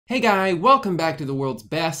Hey guy, welcome back to the world's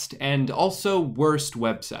best and also worst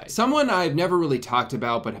website. Someone I've never really talked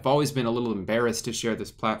about but have always been a little embarrassed to share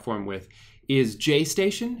this platform with is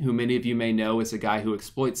JayStation, who many of you may know is a guy who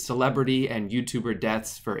exploits celebrity and YouTuber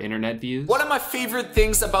deaths for internet views. One of my favorite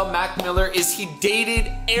things about Mac Miller is he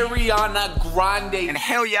dated Ariana Grande. And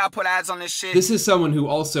hell yeah, I put ads on this shit. This is someone who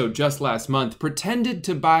also, just last month, pretended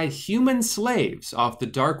to buy human slaves off the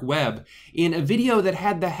dark web in a video that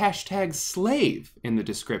had the hashtag slave in the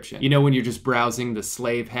description. You know, when you're just browsing the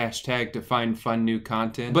slave hashtag to find fun new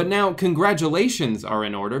content? But now, congratulations are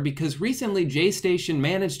in order because recently JayStation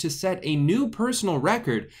managed to set a new personal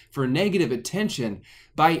record for negative attention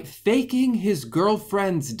by faking his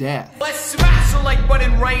girlfriend's death. Let's smash the like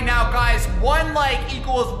button right now, guys. One like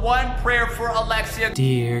equals one prayer for Alexia.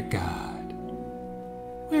 Dear God,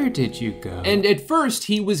 where did you go? And at first,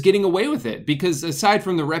 he was getting away with it because aside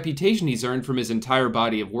from the reputation he's earned from his entire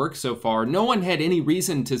body of work so far, no one had any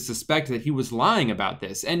reason to suspect that he was lying about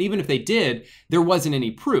this. And even if they did, there wasn't any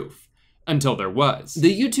proof. Until there was.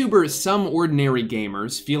 The YouTuber Some Ordinary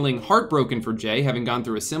Gamers, feeling heartbroken for Jay, having gone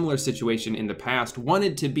through a similar situation in the past,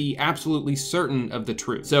 wanted to be absolutely certain of the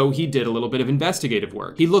truth. So he did a little bit of investigative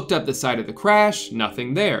work. He looked up the site of the crash,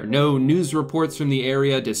 nothing there. No news reports from the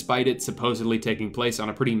area, despite it supposedly taking place on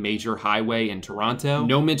a pretty major highway in Toronto.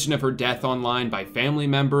 No mention of her death online by family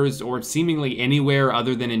members or seemingly anywhere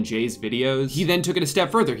other than in Jay's videos. He then took it a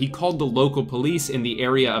step further. He called the local police in the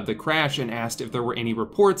area of the crash and asked if there were any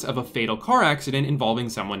reports of a fatal car accident involving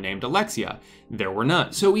someone named Alexia. There were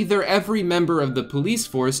none. So either every member of the police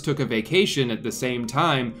force took a vacation at the same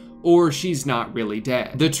time, or she's not really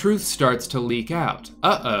dead. The truth starts to leak out.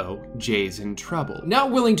 Uh-oh, Jay's in trouble.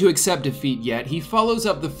 Not willing to accept defeat yet, he follows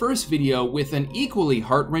up the first video with an equally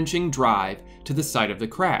heart-wrenching drive to the site of the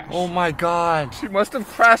crash. Oh my God, she must have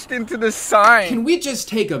crashed into the sign. Can we just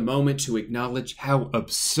take a moment to acknowledge how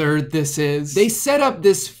absurd this is? They set up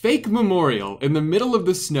this fake memorial in the middle of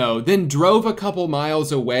the snow, then drove a couple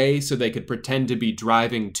miles away so they could pretend to be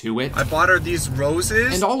driving to it. I bought her these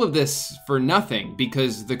roses. And all of this for nothing,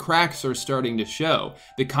 because the cracks are starting to show.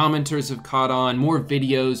 The commenters have caught on, more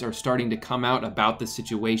videos are starting to come out about the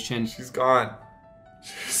situation. She's gone.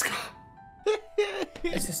 She's gone.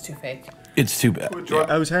 This is too fake. It's too bad. Yeah.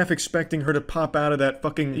 I was half expecting her to pop out of that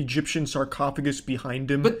fucking Egyptian sarcophagus behind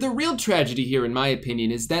him. But the real tragedy here, in my opinion,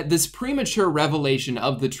 is that this premature revelation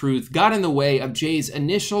of the truth got in the way of Jay's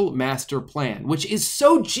initial master plan, which is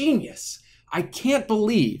so genius. I can't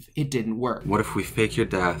believe it didn't work. What if we fake your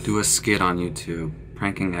death, do a skit on YouTube,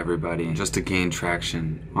 pranking everybody just to gain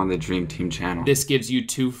traction on the Dream Team channel? This gives you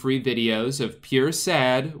 2 free videos of pure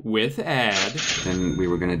sad with ad. Then we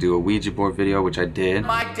were gonna do a Ouija board video, which I did.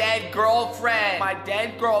 My dead girlfriend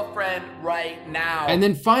right now. And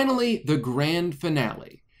then finally, the grand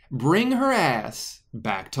finale. Bring her ass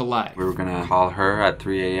back to life. We were gonna call her at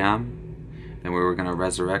 3 a.m. Then we were gonna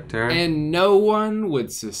resurrect her. And no one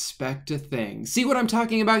would suspect a thing. See what I'm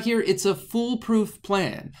talking about here? It's a foolproof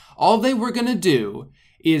plan. All they were gonna do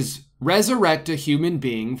is resurrect a human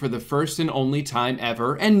being for the first and only time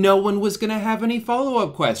ever, and no one was gonna have any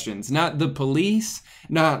follow-up questions. Not the police,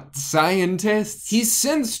 not scientists. He's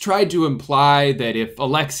since tried to imply that if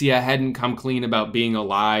Alexia hadn't come clean about being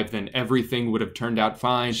alive, then everything would have turned out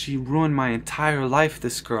fine. She ruined my entire life,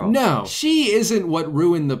 this girl. No, she isn't what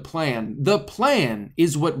ruined the plan. The plan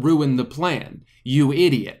is what ruined the plan, you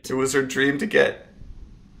idiot. It was her dream to get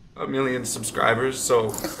 1 million subscribers, so...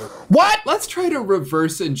 What? Let's try to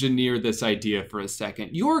reverse engineer this idea for a second.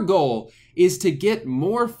 Your goal is to get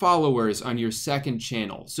more followers on your second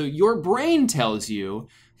channel. So your brain tells you,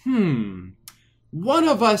 one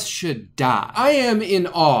of us should die. I am in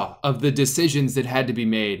awe of the decisions that had to be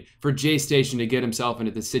made for JayStation to get himself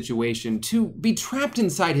into this situation. To be trapped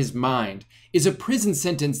inside his mind is a prison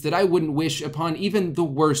sentence that I wouldn't wish upon even the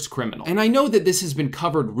worst criminal. And I know that this has been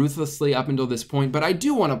covered ruthlessly up until this point, but I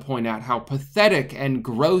do want to point out how pathetic and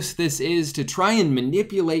gross this is to try and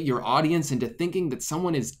manipulate your audience into thinking that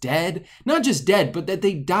someone is dead. Not just dead, but that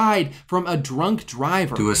they died from a drunk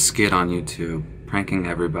driver. Do a skit on YouTube, pranking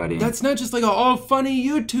everybody. That's not just like a funny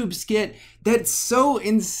YouTube skit. That's so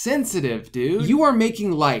insensitive, dude. You are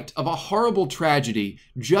making light of a horrible tragedy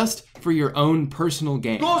just for your own personal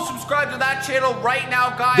gain. Go subscribe to that channel right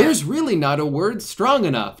now, guys. There's really not a word strong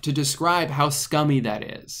enough to describe how scummy that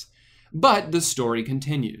is. But the story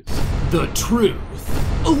continues. The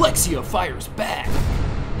truth. Alexia fires back.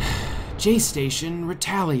 JayStation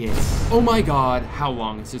retaliates. Oh my god, how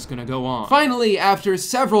long is this gonna go on? Finally, after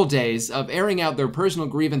several days of airing out their personal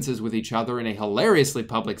grievances with each other in a hilariously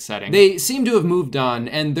public setting, they seem to have moved on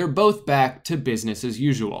and they're both back to business as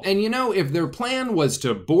usual. And you know, if their plan was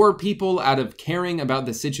to bore people out of caring about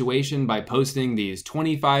the situation by posting these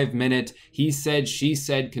 25-minute he said, she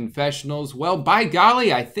said confessionals, well, by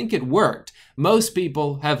golly, I think it worked. Most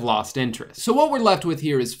people have lost interest. So what we're left with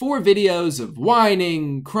here is 4 videos of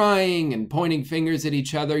whining, crying, and pointing fingers at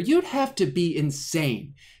each other. You'd have to be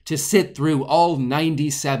insane to sit through all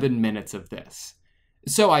 97 minutes of this.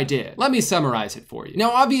 So I did. Let me summarize it for you. Now,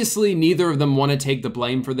 obviously, neither of them want to take the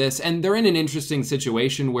blame for this, and they're in an interesting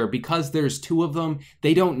situation where because there's 2 of them,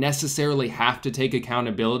 they don't necessarily have to take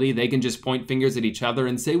accountability. They can just point fingers at each other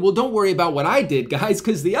and say, well, don't worry about what I did, guys,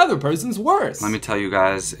 because the other person's worse. Let me tell you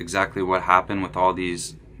guys exactly what happened with all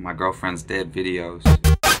these my girlfriend's dead videos.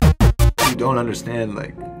 You don't understand,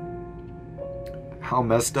 like, how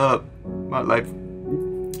messed up my life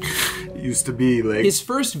used to be. Like, his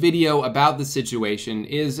first video about the situation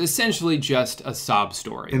is essentially just a sob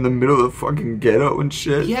story. in the middle of fucking ghetto and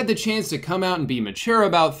shit. He had the chance to come out and be mature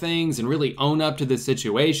about things and really own up to the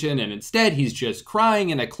situation, and instead he's just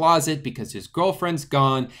crying in a closet because his girlfriend's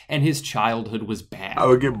gone and his childhood was bad. I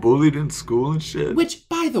would get bullied in school and shit. Which,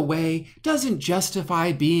 by the way, doesn't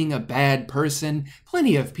justify being a bad person.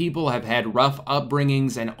 Plenty of people have had rough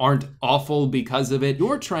upbringings and aren't awful because of it.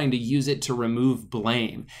 You're trying to use it to remove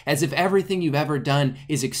blame, as if everything you've ever done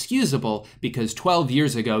is excusable because 12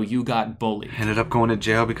 years ago you got bullied. Ended up going to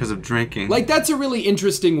jail because of drinking. Like, that's a really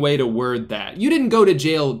interesting way to word that. You didn't go to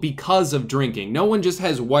jail because of drinking. No one just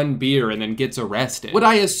has 1 beer and then gets arrested. What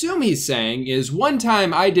I assume he's saying is, one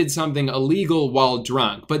time I did something illegal while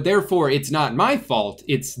drunk, but therefore it's not my fault,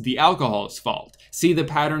 it's the alcohol's fault. See the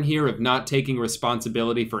pattern here of not taking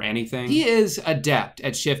responsibility for anything? He is adept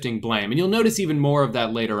at shifting blame, and you'll notice even more of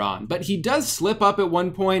that later on. But he does slip up at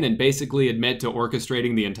one point and basically admit to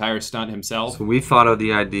orchestrating the entire stunt himself. So we thought of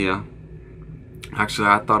the idea. Actually,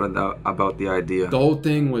 I thought about the idea. The whole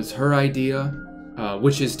thing was her idea,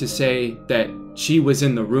 which is to say that she was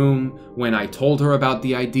in the room when I told her about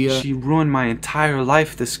the idea. She ruined my entire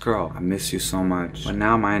life, this girl. I miss you so much. But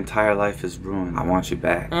now my entire life is ruined. I want you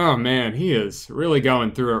back. Oh man, he is really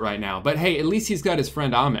going through it right now. But hey, at least he's got his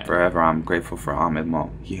friend Ahmed. Forever, I'm grateful for Ahmed Mo.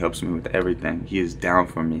 He helps me with everything. He is down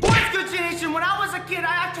for me. What's good, Generation? When I was a kid,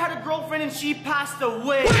 I actually had a girlfriend and she passed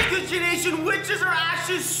away. What's good, Generation? Witches are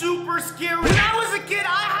actually super scary. When I was a kid,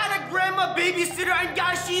 I had a grandma babysitter, and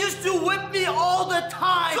guys, she used to whip me all the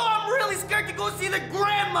time. So I'm really scared to go see the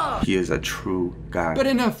grandma. He is a true guy. But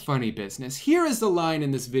enough funny business. Here is the line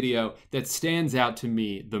in this video that stands out to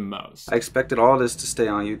me the most. I expected all this to stay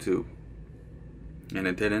on YouTube. And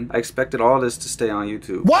it didn't. I expected all this to stay on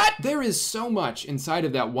YouTube. What? There is so much inside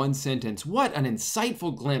of that one sentence. What an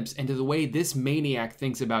insightful glimpse into the way this maniac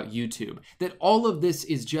thinks about YouTube. That all of this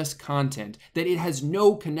is just content. That it has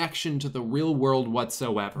no connection to the real world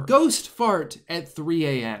whatsoever. Ghost fart at 3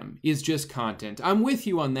 a.m. is just content. I'm with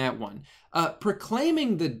you on that one.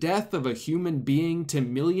 Proclaiming the death of a human being to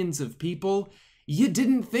millions of people, you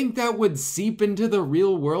didn't think that would seep into the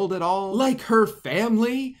real world at all? Like her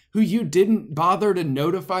family, who you didn't bother to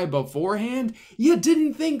notify beforehand? You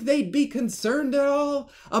didn't think they'd be concerned at all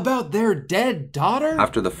about their dead daughter?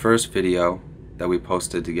 After the first video that we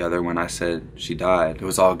posted together when I said she died, it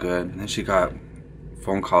was all good. And then she got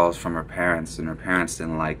phone calls from her parents, and her parents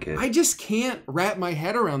didn't like it. I just can't wrap my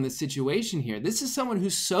head around this situation here. This is someone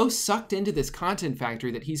who's so sucked into this content factory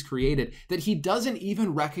that he's created that he doesn't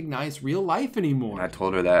even recognize real life anymore. And I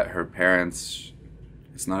told her that her parents,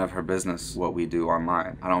 it's none of her business what we do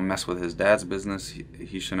online. I don't mess with his dad's business.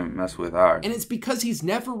 He shouldn't mess with ours. And it's because he's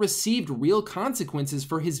never received real consequences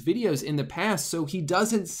for his videos in the past, so he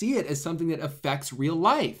doesn't see it as something that affects real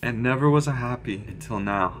life. And never was happy until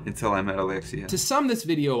now, until I met Alexia. To sum this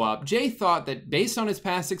video up, Jay thought that based on his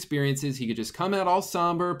past experiences, he could just come out all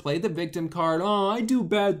somber, play the victim card, oh, I do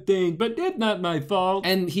bad things, but it's not my fault,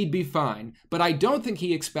 and he'd be fine. But I don't think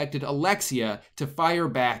he expected Alexia to fire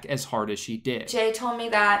back as hard as she did. Jay told me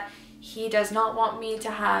that he does not want me to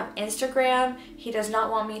have Instagram. He does not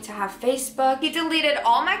want me to have Facebook. He deleted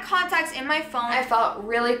all my contacts in my phone. I felt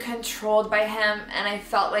really controlled by him, and I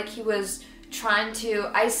felt like he was trying to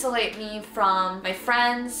isolate me from my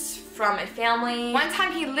friends, from my family. One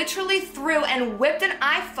time he literally threw and whipped an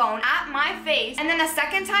iPhone at my face, and then the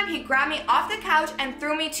second time he grabbed me off the couch and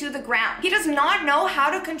threw me to the ground. He does not know how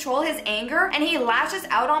to control his anger, and he lashes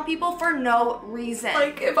out on people for no reason.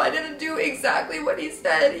 Like, if I didn't do exactly what he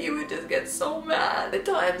said, he would just get so mad. The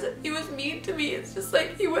times he was mean to me, it's just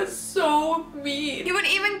like, he was so mean. He would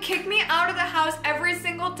even kick me out of the house every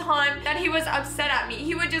single time that he was upset at me.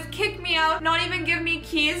 He would just kick me out, not even give me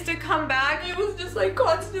keys to come back. He was just like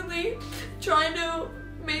constantly trying to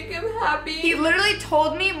make him happy. He literally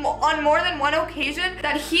told me on more than one occasion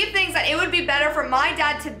that he thinks that it would be better for my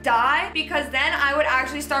dad to die because then I would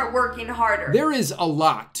actually start working harder. There is a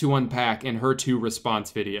lot to unpack in her 2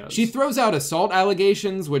 response videos. She throws out assault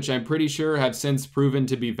allegations, which I'm pretty sure have since proven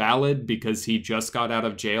to be valid because he just got out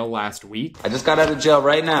of jail last week. I just got out of jail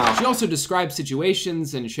right now. She also describes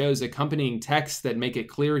situations and shows accompanying texts that make it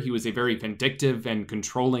clear he was a very vindictive and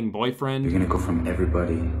controlling boyfriend. You're gonna go from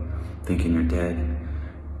everybody thinking you're dead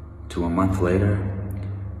to a month later,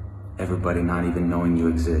 everybody not even knowing you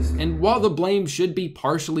exist. And while the blame should be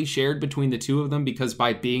partially shared between the 2 of them because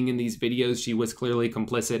by being in these videos she was clearly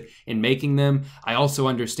complicit in making them, I also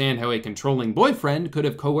understand how a controlling boyfriend could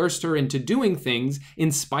have coerced her into doing things in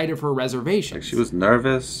spite of her reservations. Like, she was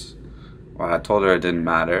nervous. Well, I told her it didn't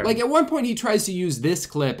matter. Like, at one point he tries to use this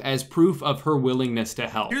clip as proof of her willingness to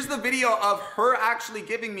help. Here's the video of her actually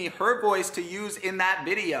giving me her voice to use in that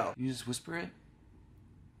video. You just whisper it?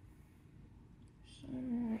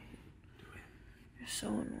 You're so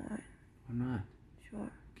annoying. I'm not. Sure.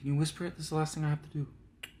 Can you whisper it? This is the last thing I have to do.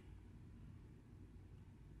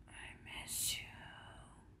 I miss you.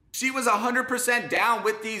 She was 100% down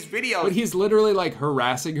with these videos. But he's literally like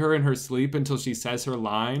harassing her in her sleep until she says her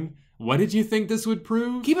line. What did you think this would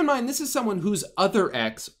prove? Keep in mind, this is someone whose other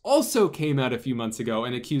ex also came out a few months ago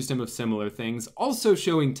and accused him of similar things, also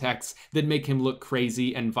showing texts that make him look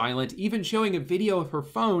crazy and violent, even showing a video of her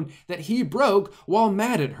phone that he broke while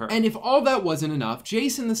mad at her. And if all that wasn't enough,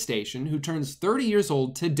 Jason the Station, who turns 30 years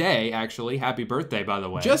old today, actually, happy birthday by the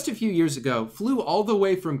way, just a few years ago, flew all the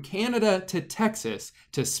way from Canada to Texas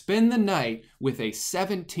to spend the night with a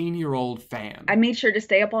 17-year-old fan. I made sure to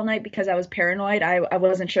stay up all night because I was paranoid. I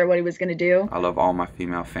wasn't sure what he was gonna do. I love all my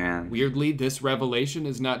female fans. Weirdly, this revelation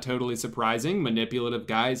is not totally surprising. Manipulative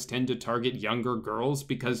guys tend to target younger girls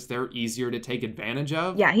because they're easier to take advantage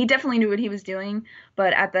of. Yeah, he definitely knew what he was doing,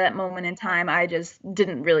 but at that moment in time, I just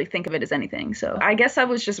didn't really think of it as anything. So I guess I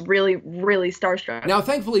was just really, really starstruck. Now,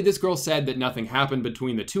 thankfully, this girl said that nothing happened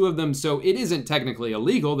between the 2 of them, so it isn't technically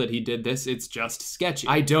illegal that he did this, it's just sketchy.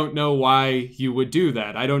 I don't know why you would do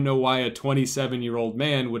that. I don't know why a 27-year-old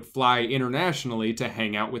man would fly internationally to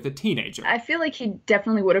hang out with a teenager. I feel like he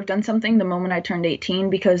definitely would have done something the moment I turned 18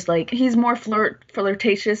 because, like, he's more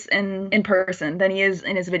flirtatious in person than he is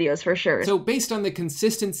in his videos for sure. So based on the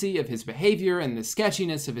consistency of his behavior and the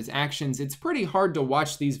sketchiness of his actions, it's pretty hard to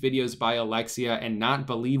watch these videos by Alexia and not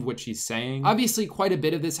believe what she's saying. Obviously, quite a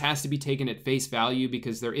bit of this has to be taken at face value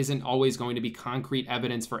because there isn't always going to be concrete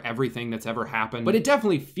evidence for everything that's ever happened, but it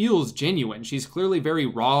definitely feels genuine. She's clearly very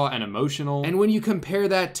raw and emotional. And when you compare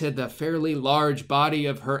that to the fairly large body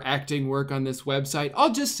of her acting work on this website,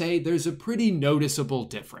 I'll just say there's a pretty noticeable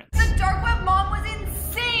difference. The dark web mom was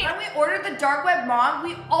insane. When we ordered the dark web mom,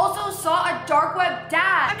 we also saw a dark web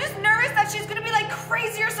dad. I'm just nervous that she's gonna be like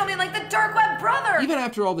crazy or something like the dark web brother. Even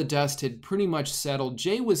after all the dust had pretty much settled,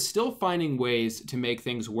 Jay was still finding ways to make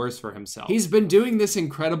things worse for himself. He's been doing this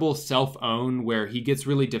incredible self-own where he gets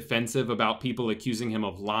really defensive about people accusing him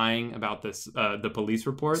of lying about this, the police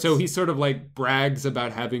reports. So he sort of like brags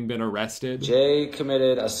about having been arrested. Jay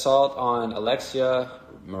committed assault on Alexia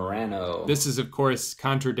Morano. This is, of course,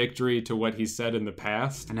 contradictory to what he said in the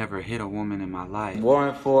past. I never hit a woman in my life.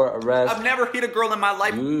 Warrant for arrest. I've never hit a girl in my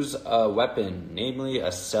life. Use a weapon, namely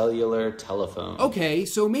a cellular telephone. Okay,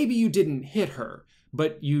 so maybe you didn't hit her,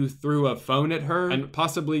 but you threw a phone at her and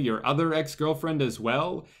possibly your other ex-girlfriend as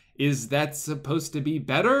well? Is that supposed to be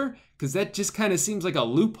better? Because that just kind of seems like a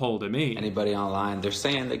loophole to me. Anybody online,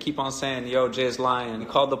 they keep on saying, yo, Jay's lying. He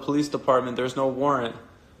called the police department, there's no warrant.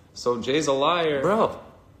 So Jay's a liar. Bro,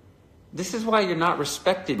 this is why you're not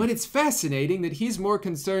respected. But it's fascinating that he's more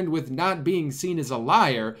concerned with not being seen as a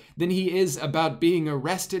liar than he is about being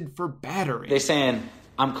arrested for battery. They're saying,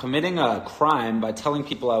 I'm committing a crime by telling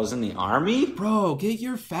people I was in the army? Bro, get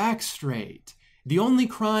your facts straight. The only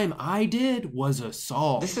crime I did was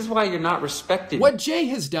assault. This is why you're not respected. What Jay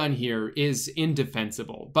has done here is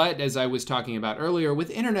indefensible, but as I was talking about earlier, with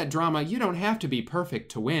internet drama, you don't have to be perfect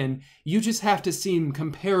to win. You just have to seem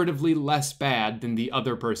comparatively less bad than the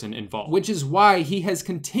other person involved, which is why he has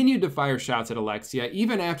continued to fire shots at Alexia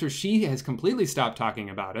even after she has completely stopped talking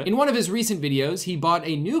about it. In one of his recent videos, he bought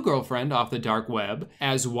a new girlfriend off the dark web,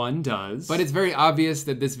 as one does, but it's very obvious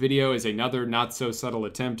that this video is another not so subtle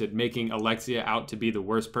attempt at making Alexia out to be the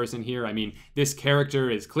worst person here. I mean, this character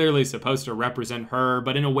is clearly supposed to represent her,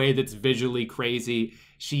 but in a way that's visually crazy.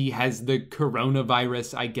 She has the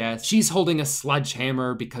coronavirus, I guess. She's holding a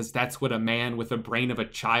sledgehammer because that's what a man with the brain of a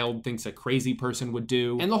child thinks a crazy person would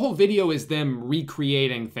do. And the whole video is them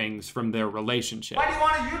recreating things from their relationship. Why do you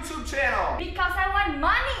want a YouTube channel? Because I want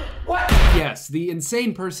money. What? Yes, the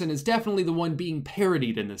insane person is definitely the one being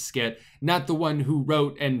parodied in the skit, not the one who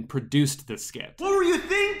wrote and produced the skit. What were you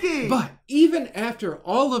thinking? But even after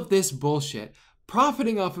all of this bullshit,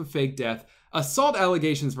 profiting off of fake death, assault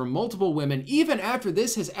allegations from multiple women, even after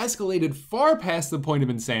this has escalated far past the point of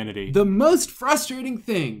insanity, the most frustrating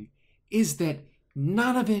thing is that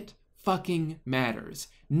none of it fucking matters.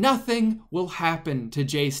 Nothing will happen to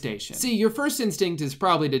JayStation. See, your first instinct is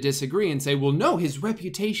probably to disagree and say, well, no, his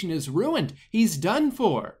reputation is ruined. He's done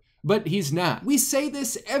for. But he's not. We say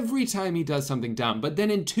this every time he does something dumb, but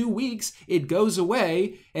then in 2 weeks, it goes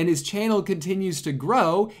away and his channel continues to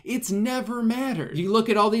grow. It's never mattered. You look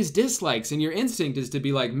at all these dislikes and your instinct is to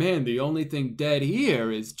be like, man, the only thing dead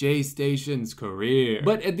here is JayStation's career.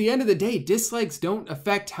 But at the end of the day, dislikes don't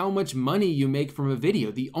affect how much money you make from a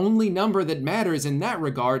video. The only number that matters in that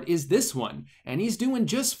regard is this one. And he's doing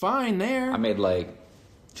just fine there. I made like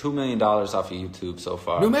 $2 million off of YouTube so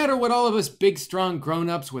far. No matter what all of us big, strong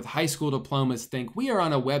grown-ups with high school diplomas think, we are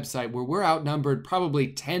on a website where we're outnumbered probably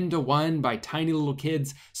 10 to 1 by tiny little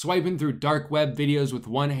kids swiping through dark web videos with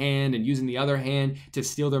one hand and using the other hand to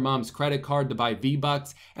steal their mom's credit card to buy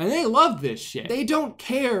V-Bucks. And they love this shit. They don't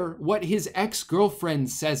care what his ex-girlfriend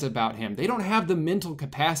says about him. They don't have the mental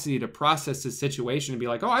capacity to process his situation and be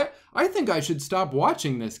like, oh, I think I should stop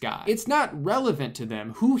watching this guy. It's not relevant to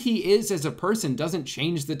them. Who he is as a person doesn't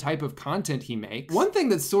change the type of content he makes. One thing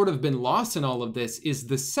that's sort of been lost in all of this is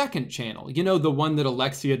the second channel. You know, the one that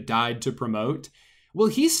Alexia died to promote? Well,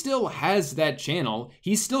 he still has that channel.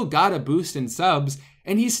 He's still got a boost in subs,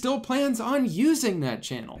 and he still plans on using that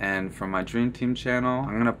channel. And from my Dream Team channel,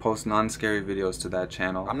 I'm gonna post non-scary videos to that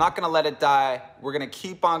channel. I'm not gonna let it die. We're gonna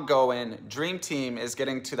keep on going. Dream Team is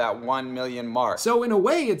getting to that 1 million mark. So in a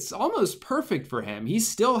way, it's almost perfect for him. He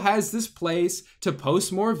still has this place to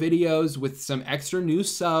post more videos with some extra new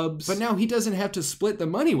subs, but now he doesn't have to split the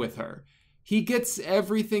money with her. He gets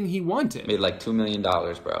everything he wanted. Made like $2 million,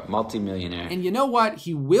 bro. Multi-millionaire. And you know what?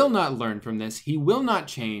 He will not learn from this. He will not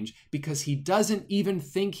change because he doesn't even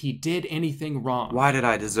think he did anything wrong. Why did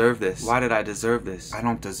I deserve this? Why did I deserve this? I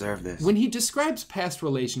don't deserve this. When he describes past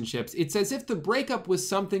relationships, it's as if the breakup was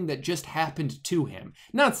something that just happened to him,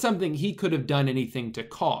 not something he could have done anything to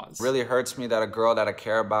cause. Really hurts me that a girl that I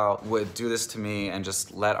care about would do this to me and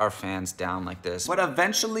just let our fans down like this. But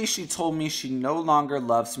eventually she told me she no longer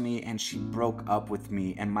loves me and she broke up with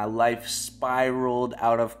me and my life spiraled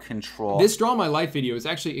out of control. This Draw My Life video is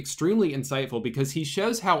actually extremely insightful because he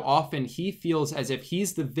shows how often he feels as if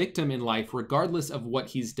he's the victim in life regardless of what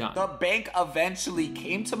he's done. The bank eventually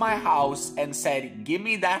came to my house and said, give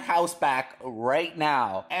me that house back right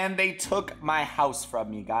now. And they took my house from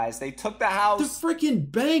me, guys. They took the house. The freaking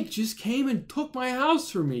bank just came and took my house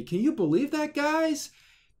from me. Can you believe that, guys?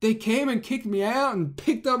 They came and kicked me out and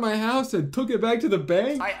picked up my house and took it back to the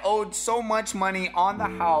bank. I owed so much money on the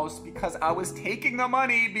house because I was taking the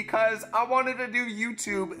money because I wanted to do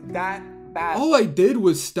YouTube that bad. All I did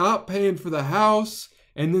was stop paying for the house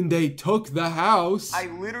and then they took the house. I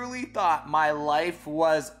literally thought my life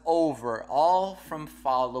was over, all from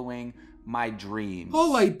following my dreams.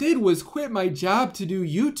 All I did was quit my job to do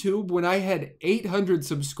YouTube when I had 800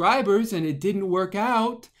 subscribers and it didn't work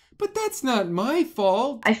out. But that's not my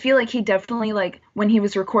fault. I feel like he definitely, like, when he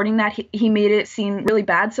was recording that, he made it seem really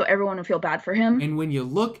bad so everyone would feel bad for him. And when you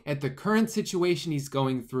look at the current situation he's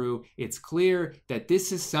going through, it's clear that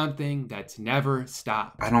this is something that's never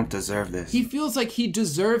stopped. I don't deserve this. He feels like he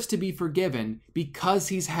deserves to be forgiven because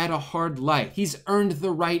he's had a hard life. He's earned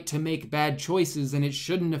the right to make bad choices and it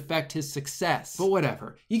shouldn't affect his success. But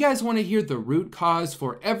whatever. You guys want to hear the root cause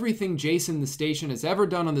for everything Jason the Station has ever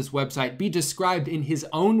done on this website be described in his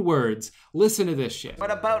own words? Listen to this shit.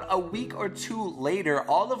 But about a week or two later,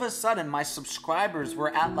 all of a sudden my subscribers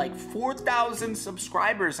were at like 4,000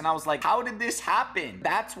 subscribers, and I was like, how did this happen?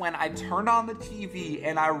 That's when I turned on the TV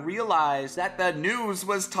and I realized that the news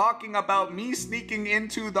was talking about me sneaking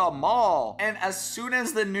into the mall. And as soon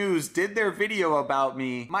as the news did their video about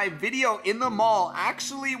me, my video in the mall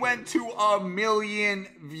actually went to 1 million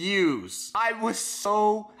views. I was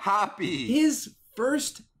so happy. His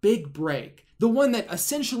first big break, the one that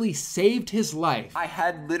essentially saved his life, I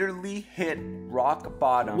had literally hit rock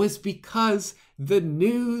bottom, was because the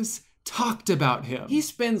news talked about him. He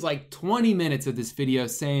spends like 20 minutes of this video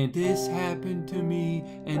saying, this happened to me,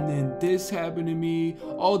 and then this happened to me,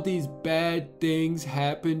 all these bad things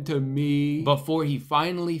happened to me, before he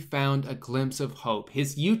finally found a glimpse of hope.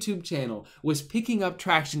 His YouTube channel was picking up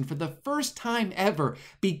traction for the first time ever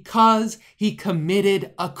because he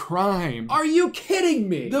committed a crime. Are you kidding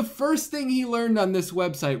me? The first thing he learned on this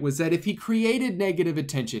website was that if he created negative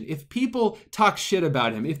attention, if people talk shit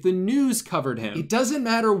about him, if the news covered him, it doesn't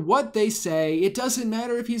matter what they say, it doesn't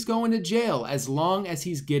matter if he's going to jail, as long as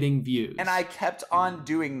he's getting views. And I kept on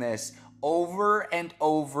doing this over and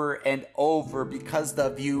over and over because the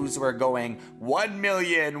views were going 1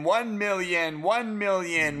 million, 1 million, 1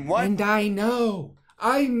 million, 1. And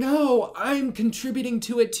I know, I'm contributing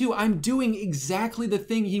to it too. I'm doing exactly the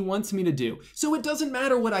thing he wants me to do. So it doesn't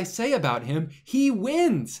matter what I say about him, he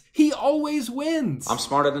wins. He always wins. I'm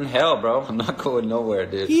smarter than hell, bro. I'm not going nowhere,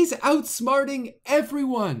 dude. He's outsmarting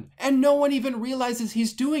everyone, and no one even realizes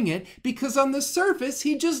he's doing it because on the surface,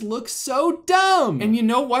 he just looks so dumb. And you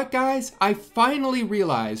know what, guys? I finally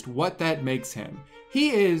realized what that makes him. He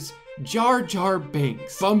is Jar Jar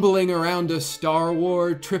Binks, fumbling around a Star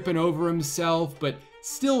Wars, tripping over himself, but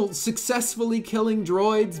still successfully killing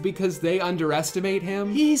droids because they underestimate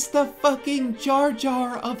him. He's the fucking Jar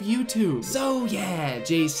Jar of YouTube. So yeah,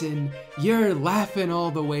 Jason, you're laughing all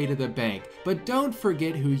the way to the bank, but don't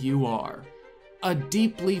forget who you are. A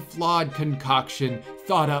deeply flawed concoction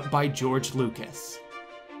thought up by George Lucas.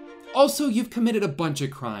 Also, you've committed a bunch of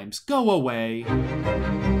crimes. Go away.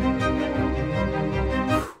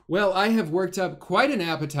 Well, I have worked up quite an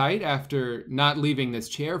appetite after not leaving this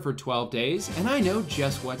chair for 12 days, and I know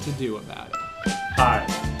just what to do about it. Hi.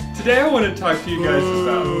 Today I want to talk to you guys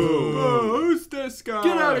about... who's this guy?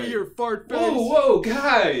 Get out of here, fart face! Whoa,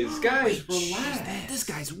 guys, relax. This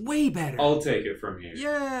guy's way better. I'll take it from here.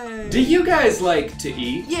 Yay! Do you guys like to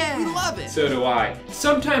eat? Yeah, we love it. So do I.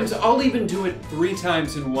 Sometimes I'll even do it 3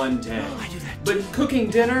 times in one day. I do that too. But cooking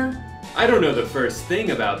dinner? I don't know the first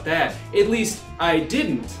thing about that. At least I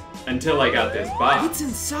didn't until I got this box. What's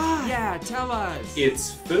inside? Yeah, tell us.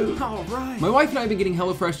 It's food. All right. My wife and I have been getting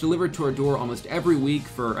HelloFresh delivered to our door almost every week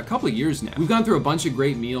for a couple of years now. We've gone through a bunch of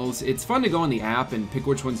great meals. It's fun to go on the app and pick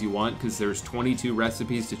which ones you want because there's 22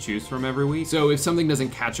 recipes to choose from every week. So if something doesn't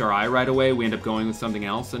catch our eye right away, we end up going with something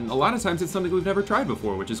else. And a lot of times it's something we've never tried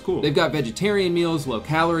before, which is cool. They've got vegetarian meals,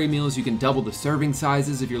 low-calorie meals. You can double the serving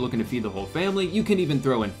sizes if you're looking to feed the whole family. You can even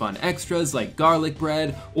throw in fun extras like garlic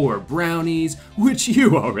bread or brownies, which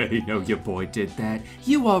you already know your boy did that.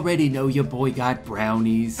 You already know your boy got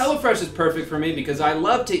brownies. HelloFresh is perfect for me because I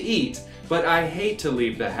love to eat, but I hate to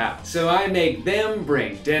leave the house. So I make them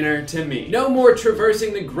bring dinner to me. No more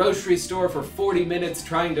traversing the grocery store for 40 minutes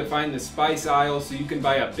trying to find the spice aisle so you can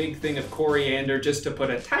buy a big thing of coriander just to put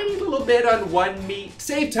a tiny little bit on one meat.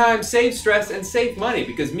 Save time, save stress, and save money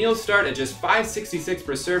because meals start at just $5.66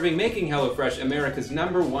 per serving, making HelloFresh America's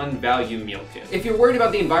 #1 value meal kit. If you're worried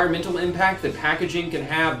about the environmental impact that packaging can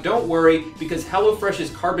have, don't worry because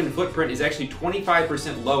HelloFresh's carbon footprint is actually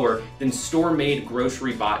 25% lower than store-made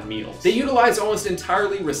grocery bought meals. They utilize almost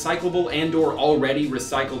entirely recyclable and/or already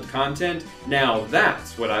recycled content. Now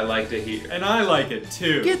that's what I like to hear. And I like it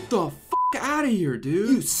too. Get the f out of here, dude.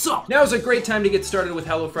 You suck. Now's a great time to get started with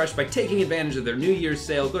HelloFresh by taking advantage of their New Year's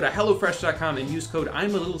sale. Go to HelloFresh.com and use code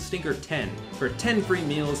I'mALittleStinker10 for 10 free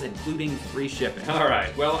meals, including free shipping. All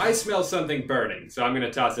right, well, I smell something burning, so I'm gonna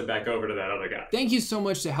toss it back over to that other guy. Thank you so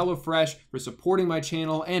much to HelloFresh for supporting my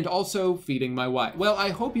channel and also feeding my wife. Well,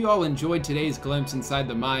 I hope you all enjoyed today's glimpse inside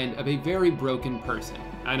the mind of a very broken person.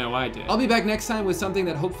 I know I did. I'll be back next time with something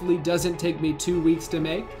that hopefully doesn't take me 2 weeks to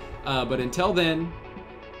make, but until then,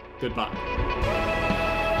 goodbye.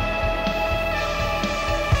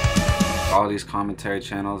 All these commentary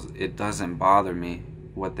channels, it doesn't bother me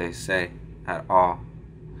what they say at all.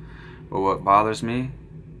 But what bothers me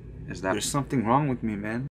is that there's something wrong with me, man.